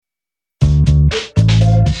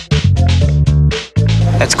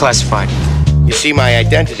That's classified. You see, my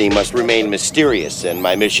identity must remain mysterious and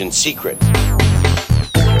my mission secret.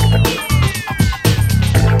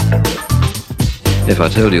 If I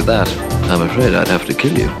told you that, I'm afraid I'd have to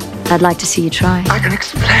kill you. I'd like to see you try. I can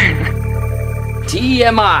explain.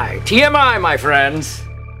 TMI. TMI, my friends.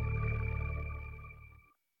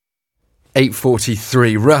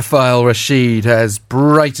 8:43. Raphael Rashid has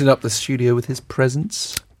brightened up the studio with his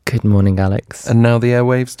presence. Good morning, Alex. And now the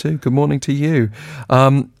airwaves too. Good morning to you.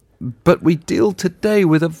 But we deal today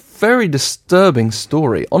with a very disturbing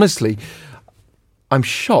story. Honestly, I'm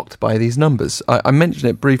shocked by these numbers. I mentioned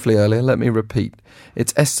it briefly earlier. Let me repeat.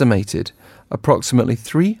 It's estimated approximately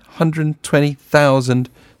 320,000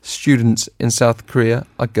 students in South Korea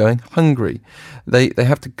are going hungry. They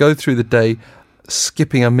have to go through the day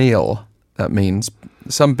skipping a meal. That means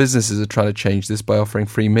some businesses are trying to change this by offering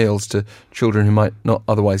free meals to children who might not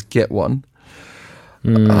otherwise get one.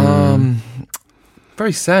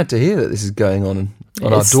 Very sad to hear that this is going on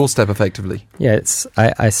our doorstep, effectively. Yeah,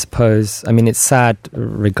 I suppose. I mean, it's sad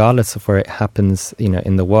regardless of where it happens,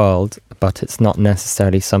 in the world. But it's not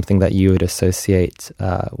necessarily something that you would associate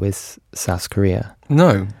with South Korea.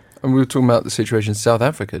 No, and we were talking about the situation in South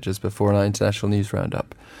Africa just before our international news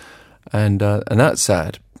roundup, and that's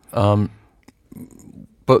sad.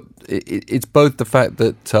 But it's both the fact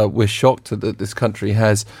that we're shocked that this country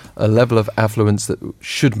has a level of affluence that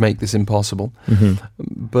should make this impossible. Mm-hmm.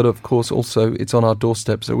 But of course, also, it's on our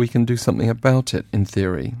doorstep, so we can do something about it, in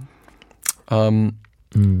theory. Tell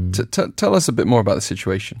us a bit more about the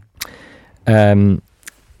situation. It's,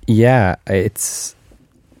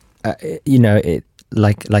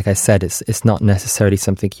 like I said, it's not necessarily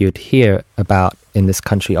something you'd hear about in this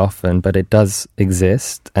country often, but it does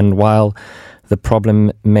exist. And while the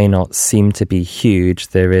problem may not seem to be huge,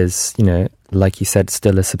 there is, like you said,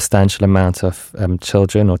 still a substantial amount of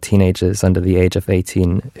children or teenagers under the age of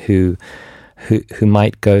 18 who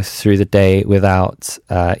might go through the day without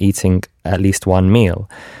eating at least one meal.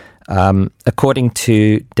 According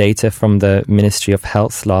to data from the Ministry of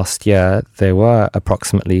Health last year, there were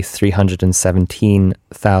approximately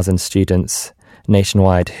 317,000 students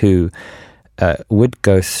nationwide who would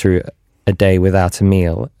go through a day without a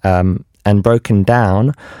meal. And broken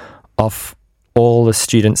down, of all the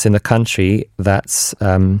students in the country, that's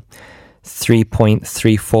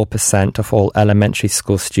 3.34% of all elementary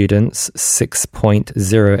school students,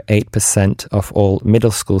 6.08% of all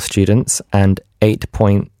middle school students, and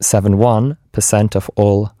 8.71% of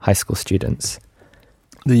all high school students.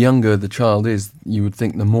 The younger the child is, you would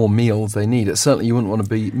think the more meals they need. Certainly you wouldn't want to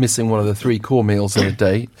be missing one of the 3 core meals in a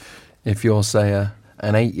day if you're, say,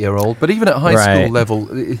 an 8-year-old. But even at high school level,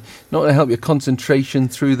 not going to help your concentration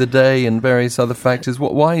through the day and various other factors.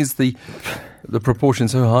 Why is the proportion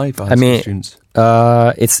so high for high school students?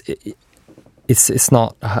 It's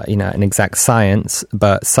not an exact science,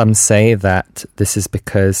 but some say that this is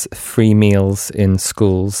because free meals in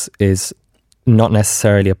schools is not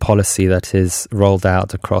necessarily a policy that is rolled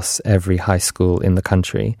out across every high school in the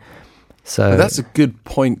country. So that's a good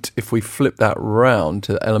point if we flip that round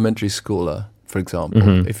to the elementary schooler, for example.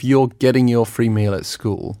 Mm-hmm. If you're getting your free meal at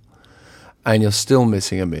school and you're still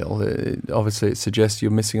missing a meal, obviously it suggests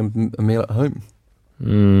you're missing a meal at home.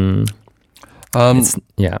 Is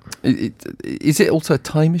it also a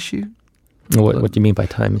time issue? What do you mean by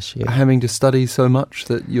time issue? Having to study so much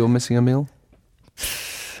that you're missing a meal?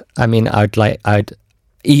 I mean,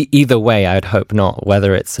 either way, I'd hope not,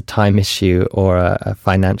 whether it's a time issue or a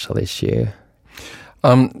financial issue.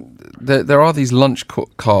 There are these lunch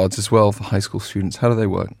cards as well for high school students. How do they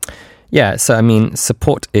work? Yeah, so I mean,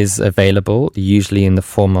 support is available, usually in the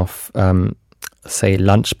form of, say,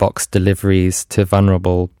 lunchbox deliveries to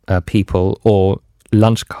vulnerable people or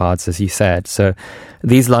lunch cards, as you said. So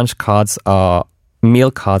these lunch cards are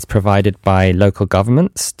meal cards provided by local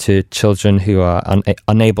governments to children who are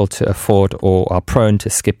unable to afford or are prone to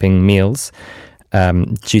skipping meals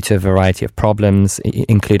due to a variety of problems,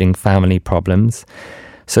 including family problems.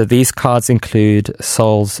 So these cards include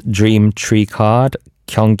Seoul's Dream Tree Card,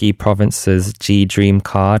 Gyeonggi Province's G Dream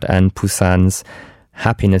Card, and Busan's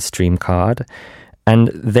Happiness Dream Card. And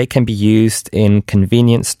they can be used in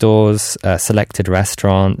convenience stores, selected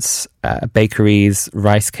restaurants, bakeries,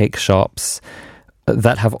 rice cake shops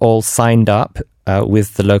that have all signed up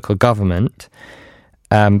with the local government.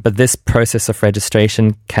 But this process of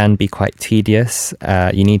registration can be quite tedious.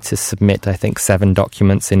 You need to submit, I think, 7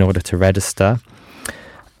 documents in order to register.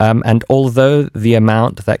 And although the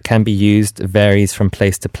amount that can be used varies from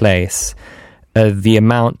place to place, the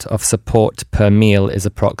amount of support per meal is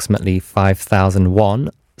approximately 5,000 won.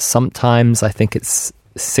 Sometimes I think it's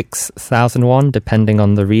 6,000 won, depending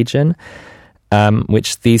on the region.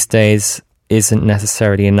 which these days isn't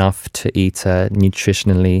necessarily enough to eat a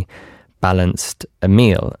nutritionally balanced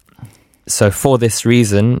meal. So for this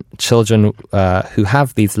reason, children who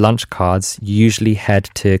have these lunch cards usually head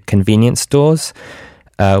to convenience stores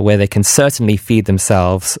where they can certainly feed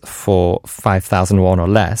themselves for 5,000 won or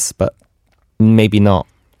less, but maybe not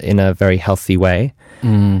in a very healthy way.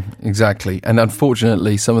 Exactly. And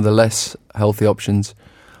unfortunately, some of the less healthy options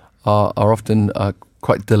are often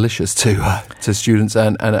quite delicious to students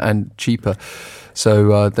and cheaper.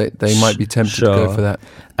 So they might be tempted to go for that.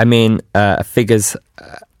 I mean, figures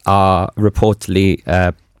are reportedly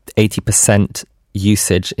 80%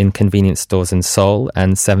 usage in convenience stores in Seoul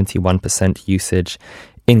and 71% usage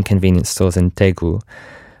in convenience stores in Daegu.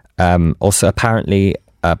 Also, apparently,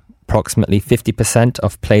 approximately 50%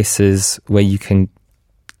 of places where you can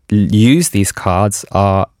use these cards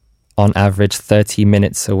are on average 30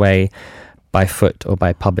 minutes away by foot or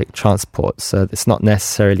by public transport. So it's not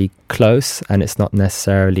necessarily close and it's not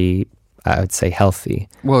necessarily, I would say, healthy.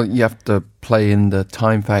 Well, you have to play in the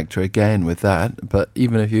time factor again with that. But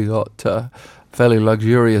even if you got fairly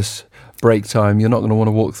luxurious break time, you're not going to want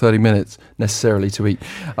to walk 30 minutes necessarily to eat.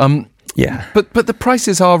 Yeah. But the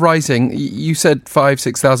prices are rising. You said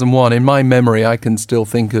 6,000 won. In my memory, I can still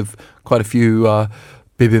think of quite a few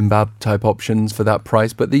bibimbap type options for that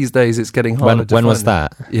price. But these days, it's getting harder to When find was them.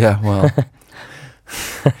 that? Yeah, well,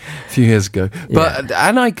 a few years ago. But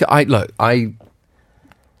and I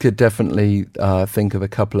could definitely think of a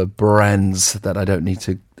couple of brands that I don't need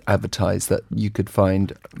to advertise that you could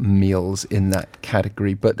find meals in that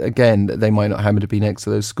category. But again, they might not happen to be next to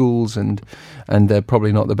those schools, and they're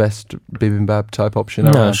probably not the best bibimbap type option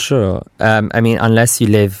around. No, sure. I mean, unless you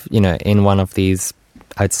live, in one of these,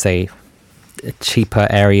 I'd say, cheaper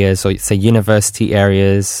areas or say university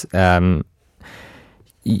areas, you're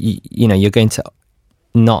going to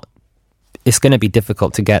not. It's going to be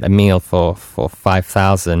difficult to get a meal for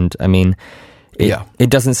 5,000. I mean, it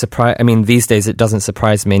doesn't surprise. I mean, these days it doesn't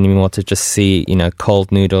surprise me anymore to just see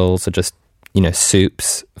cold noodles or just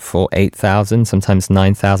soups for 8,000, sometimes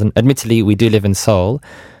 9,000. Admittedly, we do live in Seoul,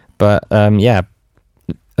 but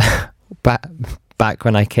back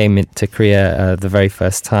when I came into Korea the very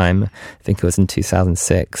first time, I think it was in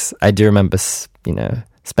 2006. I do remember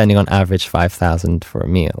spending on average 5,000 for a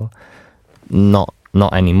meal. Not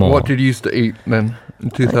anymore. What did you used to eat then in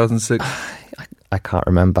 2006? I can't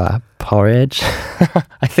remember. Porridge.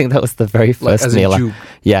 I think that was the very first meal.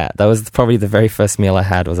 That was probably the very first meal I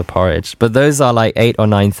had was a porridge. But those are like 8,000 or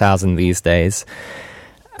 9,000 these days.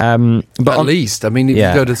 But at least, I mean, if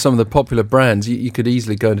you go to some of the popular brands, you could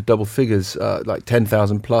easily go into double figures, like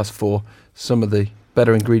 10,000 plus for some of the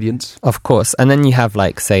better ingredients. Of course. And then you have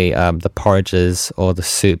like, say, the porridges or the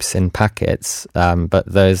soups in packets. But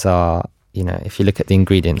those are, if you look at the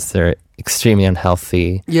ingredients, they're extremely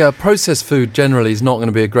unhealthy. Yeah, processed food generally is not going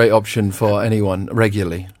to be a great option for anyone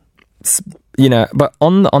regularly. But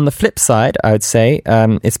on the flip side, I would say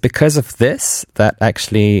it's because of this that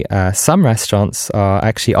actually some restaurants are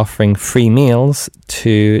actually offering free meals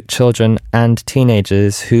to children and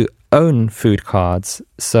teenagers who own food cards.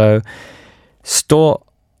 So store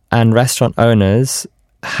and restaurant owners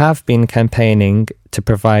have been campaigning to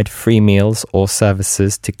provide free meals or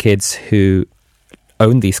services to kids who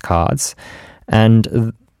own these cards.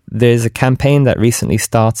 And there's a campaign that recently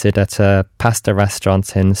started at a pasta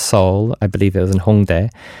restaurant in Seoul, I believe it was in Hongdae,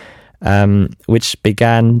 which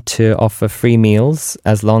began to offer free meals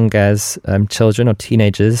as long as children or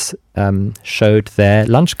teenagers showed their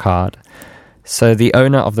lunch card. So the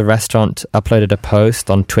owner of the restaurant uploaded a post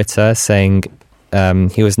on Twitter saying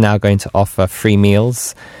he was now going to offer free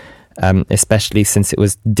meals, especially since it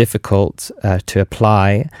was difficult to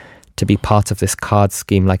apply to be part of this card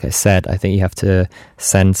scheme. Like I said, I think you have to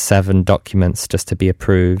send 7 documents just to be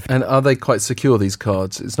approved. And are they quite secure, these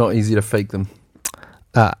cards? It's not easy to fake them.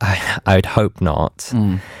 I'd hope not.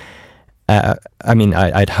 I mean,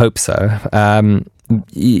 I'd hope so.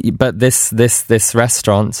 But this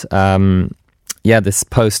restaurant, this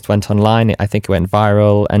post went online. I think it went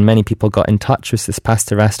viral, and many people got in touch with this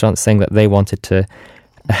pasta restaurant saying that they wanted to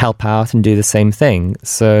help out and do the same thing.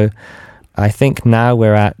 So I think now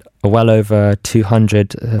we're at well over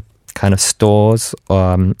 200 kind of stores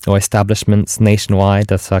or establishments nationwide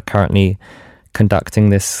that are currently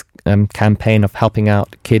conducting this campaign of helping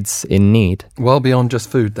out kids in need. Well beyond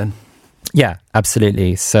just food then. Yeah,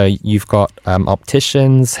 absolutely. So you've got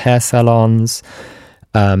opticians, hair salons,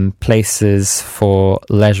 places for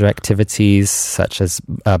leisure activities such as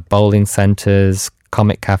bowling centers,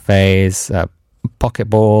 comic cafes, pocket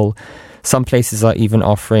ball. Some places are even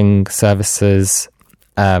offering services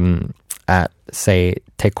at, say,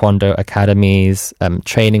 taekwondo academies,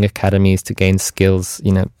 training academies to gain skills,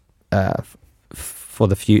 for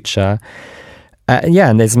the future.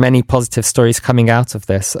 And there's many positive stories coming out of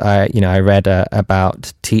this. I read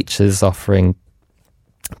about teachers offering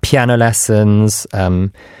piano lessons,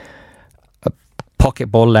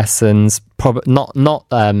 pocketball lessons, not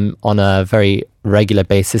on a very regular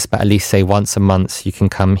basis, but at least say once a month you can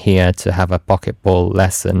come here to have a pocketball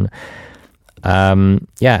lesson.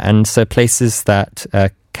 And so places that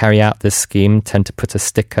carry out this scheme tend to put a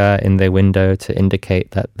sticker in their window to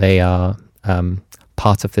indicate that they are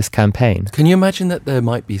part of this campaign. Can you imagine that there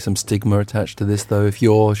might be some stigma attached to this, though? If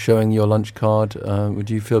you're showing your lunch card, would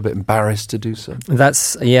you feel a bit embarrassed to do so?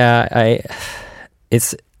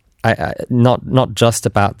 It's not just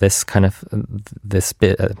about this kind of this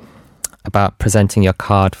bit about presenting your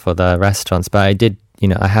card for the restaurants, but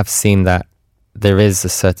I have seen that there is a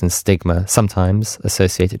certain stigma sometimes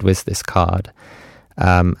associated with this card,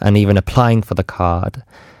 and even applying for the card.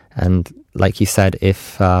 And like you said,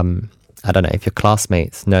 if if your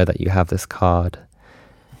classmates know that you have this card,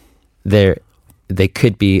 there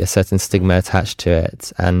could be a certain stigma attached to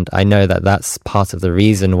it. And I know that that's part of the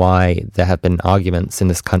reason why there have been arguments in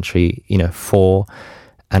this country, for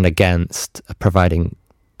and against providing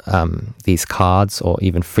these cards or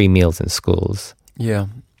even free meals in schools. Yeah.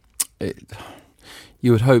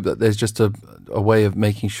 You would hope that there's just a way of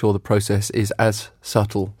making sure the process is as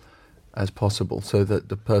subtle as possible, so that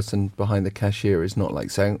the person behind the cashier is not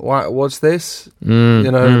like saying, what's this?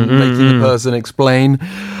 Making the person explain.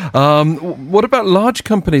 What about large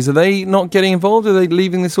companies? Are they not getting involved? Are they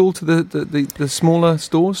leaving this all to the smaller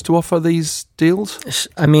stores to offer these deals?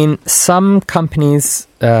 I mean, some companies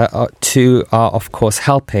too are, of course,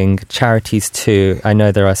 helping. Charities too. I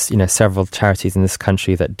know there are several charities in this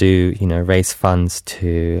country that do raise funds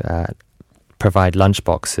to provide lunch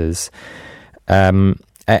boxes.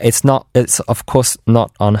 It's of course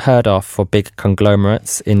not unheard of for big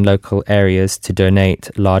conglomerates in local areas to donate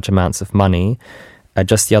large amounts of money.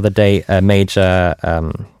 Just the other day, a major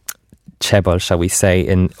chaebol, shall we say,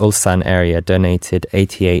 in Ulsan area donated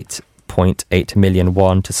 88.8 million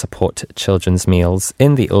won to support children's meals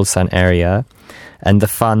in the Ulsan area. And the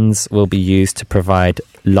funds will be used to provide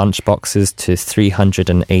lunch boxes to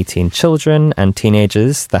 318 children and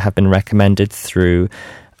teenagers that have been recommended through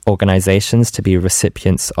organizations to be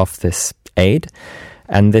recipients of this aid.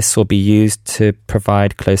 And this will be used to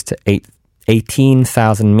provide close to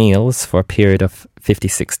 18,000 meals for a period of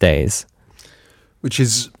 56 days. Which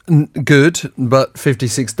is good, but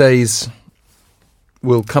 56 days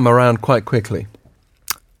will come around quite quickly.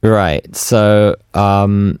 Right. So,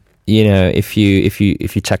 if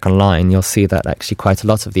you check online, you'll see that actually quite a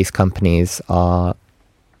lot of these companies are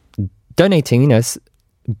donating,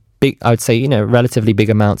 big, I would say, relatively big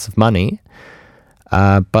amounts of money,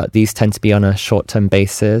 but these tend to be on a short-term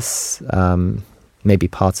basis, maybe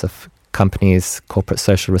parts of companies' corporate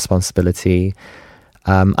social responsibility.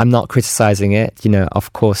 I'm not criticizing it.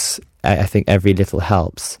 Of course, I think every little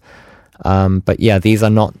helps. But yeah, these are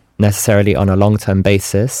not necessarily on a long-term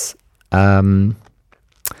basis. And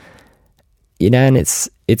is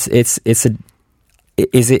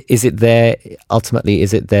it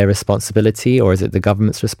their responsibility, or is it the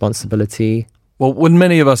government's responsibility? Well, when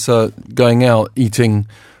many of us are going out eating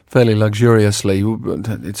fairly luxuriously,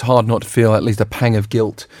 it's hard not to feel at least a pang of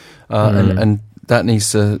guilt, and that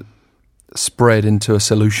needs to spread into a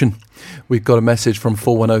solution. We've got a message from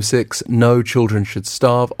 4106. No children should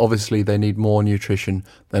starve. Obviously, they need more nutrition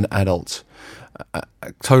than adults. I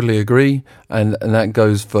totally agree, and that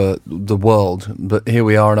goes for the world. But here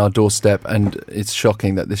we are on our doorstep, and it's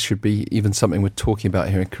shocking that this should be even something we're talking about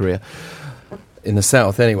here in Korea. In the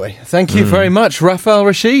south, anyway. Thank you very much, Raphael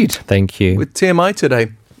Rashid. Thank you. With TMI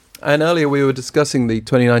today. And earlier we were discussing the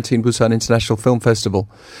 2019 Busan International Film Festival.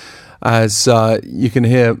 As you can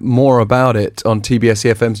hear more about it on TBS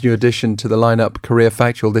EFM's new addition to the lineup, Korea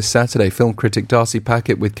Factual, this Saturday. Film critic Darcy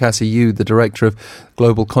Packett with Cassie Yu, the director of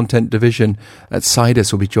Global Content Division at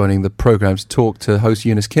Sidus, will be joining the programme to talk to host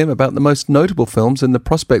Eunice Kim about the most notable films and the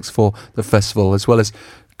prospects for the festival, as well as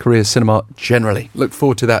Korea's cinema generally. Look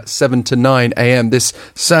forward to that, 7 to 9 a.m. this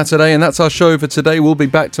Saturday. And that's our show for today. We'll be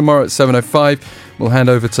back tomorrow at 7:05. We'll hand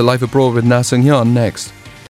over to Life Abroad with Na Sung-hyun next.